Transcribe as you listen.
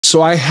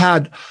So I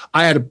had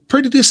a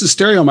pretty decent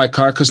stereo in my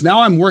car because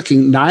now I'm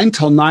working 9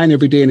 till 9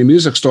 every day in a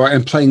music store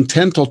and playing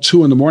 10 till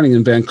 2 in the morning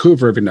in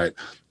Vancouver every night.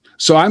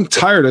 So I'm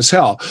tired as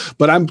hell,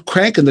 but I'm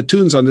cranking the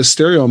tunes on this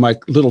stereo in my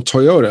little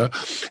Toyota.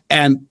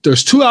 And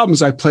there's 2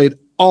 albums I played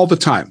all the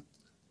time.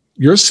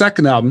 Your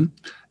second album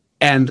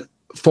and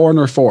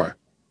Foreigner 4.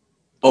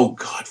 Oh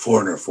God,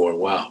 Foreigner 4.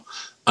 Wow.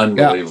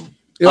 Unbelievable.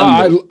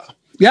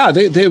 Yeah.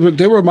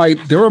 They were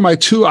my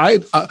 2.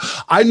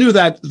 I knew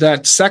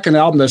that second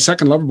album, that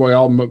second Loverboy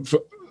album,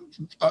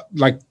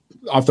 like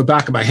off the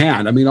back of my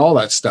hand. I mean, all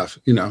that stuff,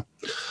 you know.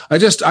 I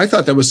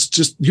thought that was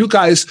just, you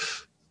guys,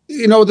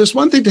 you know, there's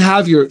one thing to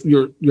have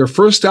your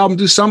first album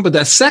do something, but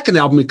that second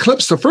album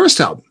eclipsed the first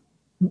album.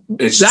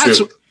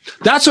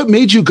 That's what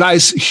made you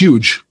guys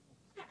huge.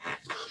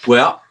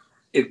 Well,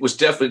 it was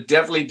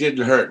definitely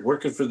didn't hurt.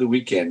 Working for the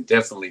Weeknd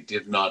definitely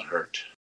did not hurt.